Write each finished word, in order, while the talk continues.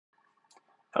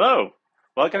Hello,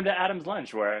 welcome to Adam's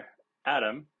Lunch, where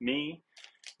Adam, me,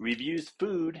 reviews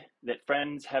food that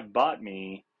friends have bought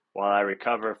me while I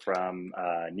recover from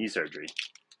knee surgery.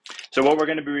 So, what we're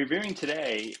going to be reviewing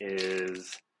today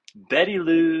is Betty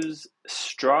Lou's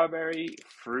Strawberry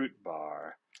Fruit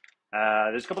Bar.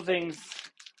 There's a couple things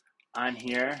on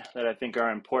here that I think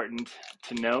are important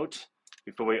to note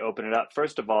before we open it up.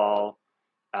 First of all,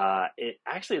 it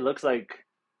actually looks like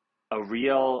a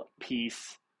real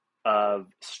piece of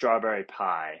strawberry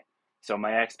pie. So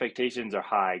my expectations are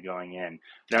high going in.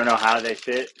 I don't know how they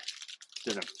fit. It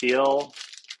doesn't feel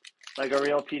like a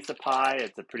real piece of pie.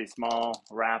 It's a pretty small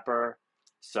wrapper.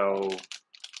 So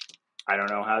I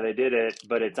don't know how they did it,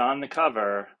 but it's on the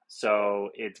cover. So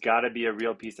it's got to be a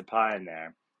real piece of pie in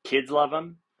there. Kids love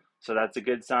them. So that's a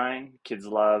good sign. Kids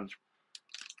love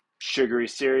sugary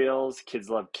cereals. Kids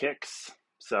love Kix.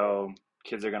 So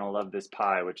kids are going to love this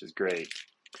pie, which is great.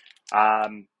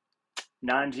 Um,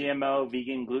 Non-GMO,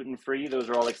 vegan, gluten-free, those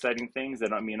are all exciting things. They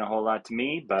don't mean a whole lot to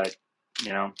me, but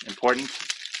important.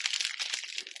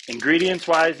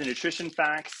 Ingredients-wise, the nutrition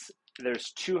facts,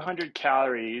 there's 200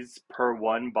 calories per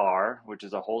one bar, which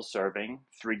is a whole serving,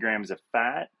 3 grams of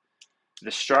fat. The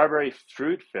strawberry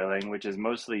fruit filling, which is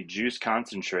mostly juice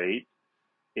concentrate,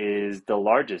 is the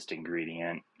largest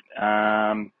ingredient.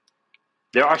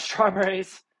 There are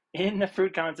strawberries in the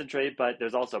fruit concentrate, but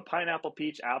there's also pineapple,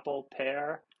 peach, apple,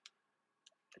 pear,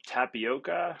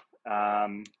 tapioca.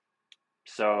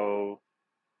 So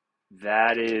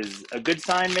that is a good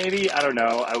sign, maybe. I don't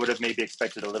know. I would have maybe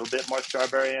expected a little bit more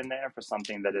strawberry in there for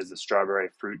something that is a strawberry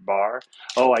fruit bar.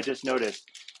 Oh, I just noticed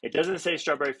it doesn't say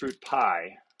strawberry fruit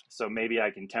pie, so maybe I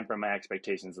can temper my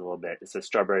expectations a little bit. It says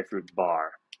strawberry fruit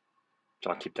bar, so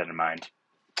I'll keep that in mind.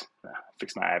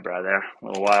 Fix my eyebrow there, a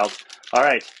little wild. All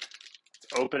right,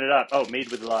 let's open it up. Oh, made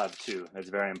with love, too. That's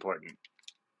very important.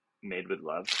 Made with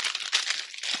love.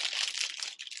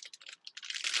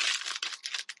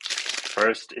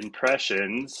 First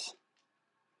impressions,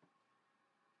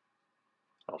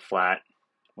 a little flat,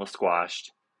 a little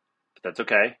squashed, but that's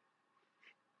okay.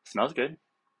 Smells good.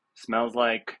 Smells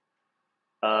like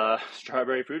a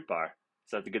strawberry fruit bar.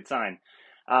 So that's a good sign.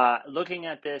 Looking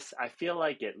at this, I feel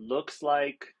like it looks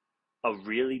like a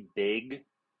really big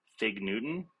Fig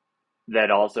Newton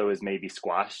that also is maybe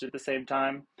squashed at the same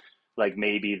time. Like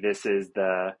maybe this is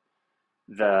the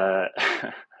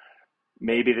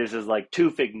maybe this is like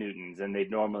two Fig Newtons and they'd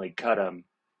normally cut them,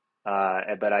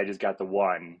 but I just got the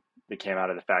one that came out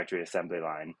of the factory assembly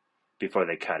line before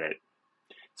they cut it.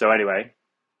 So anyway,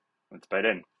 let's bite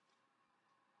in.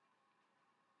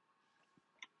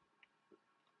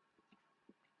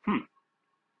 Hmm.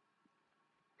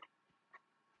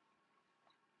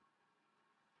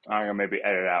 I'm gonna maybe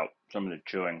edit out some of the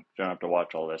chewing, so I don't have to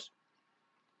watch all this.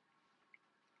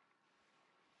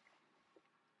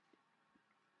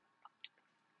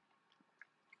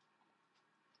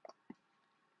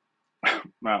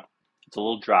 Well, it's a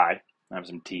little dry. I have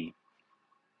some tea.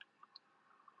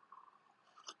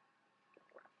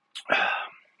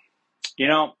 You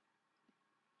know,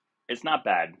 it's not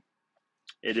bad.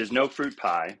 It is no fruit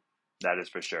pie, that is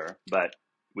for sure, but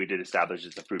we did establish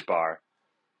it's a fruit bar,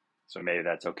 so maybe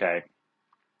that's okay.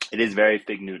 It is very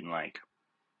Fig Newton-like.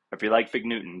 If you like Fig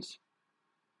Newtons,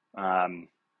 um,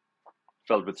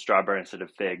 filled with strawberry instead of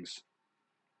figs,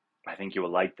 I think you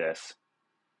will like this.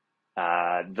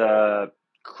 The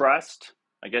crust,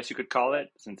 I guess you could call it,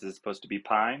 since it's supposed to be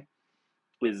pie,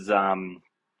 is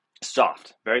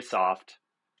soft, very soft,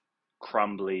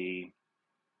 crumbly,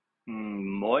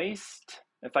 moist,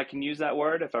 if I can use that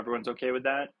word, if everyone's okay with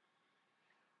that.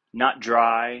 Not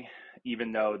dry,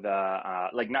 even though the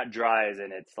like not dry as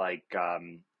in it's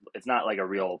not like a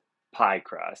real pie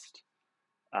crust,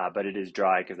 but it is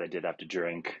dry because I did have to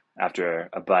drink after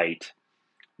a bite.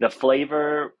 The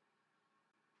flavor,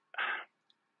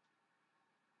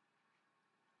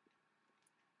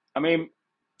 I mean,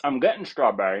 I'm getting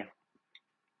strawberry.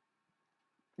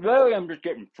 Really, I'm just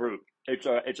getting fruit. It's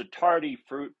a tarty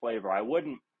fruit flavor. I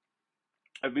wouldn't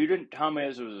if you didn't tell me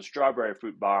this was a strawberry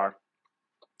fruit bar.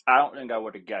 I don't think I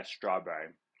would have guessed strawberry.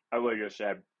 I would have just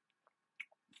said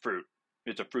fruit.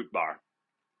 It's a fruit bar.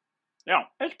 Yeah,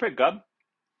 it's pretty good.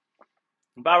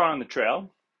 About on the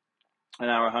trail, and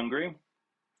I were hungry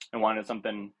and wanted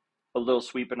something a little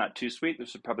sweet but not too sweet.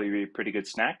 This would probably be a pretty good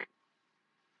snack.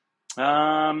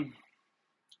 Um,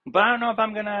 but I don't know if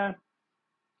I'm gonna.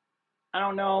 I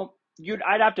don't know.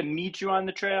 I'd have to meet you on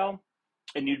the trail,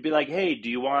 and you'd be like, "Hey, do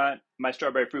you want my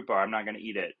strawberry fruit bar? I'm not gonna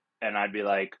eat it." And I'd be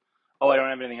like, "Oh, I don't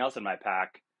have anything else in my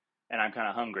pack, and I'm kind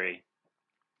of hungry.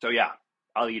 So yeah,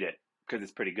 I'll eat it because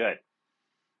it's pretty good."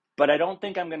 But I don't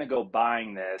think I'm gonna go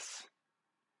buying this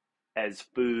as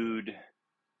food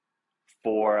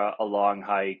for a long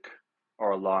hike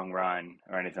or a long run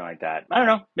or anything like that. I don't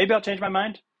know. Maybe I'll change my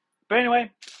mind. But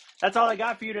anyway, that's all I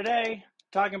got for you today.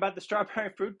 Talking about the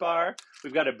strawberry fruit bar.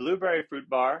 We've got a blueberry fruit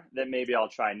bar that maybe I'll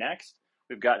try next.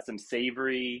 We've got some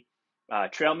savory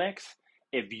trail mix.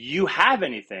 If you have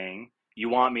anything you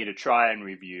want me to try and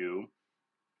review,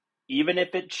 even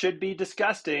if it should be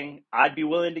disgusting, I'd be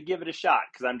willing to give it a shot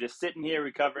because I'm just sitting here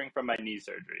recovering from my knee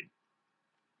surgery.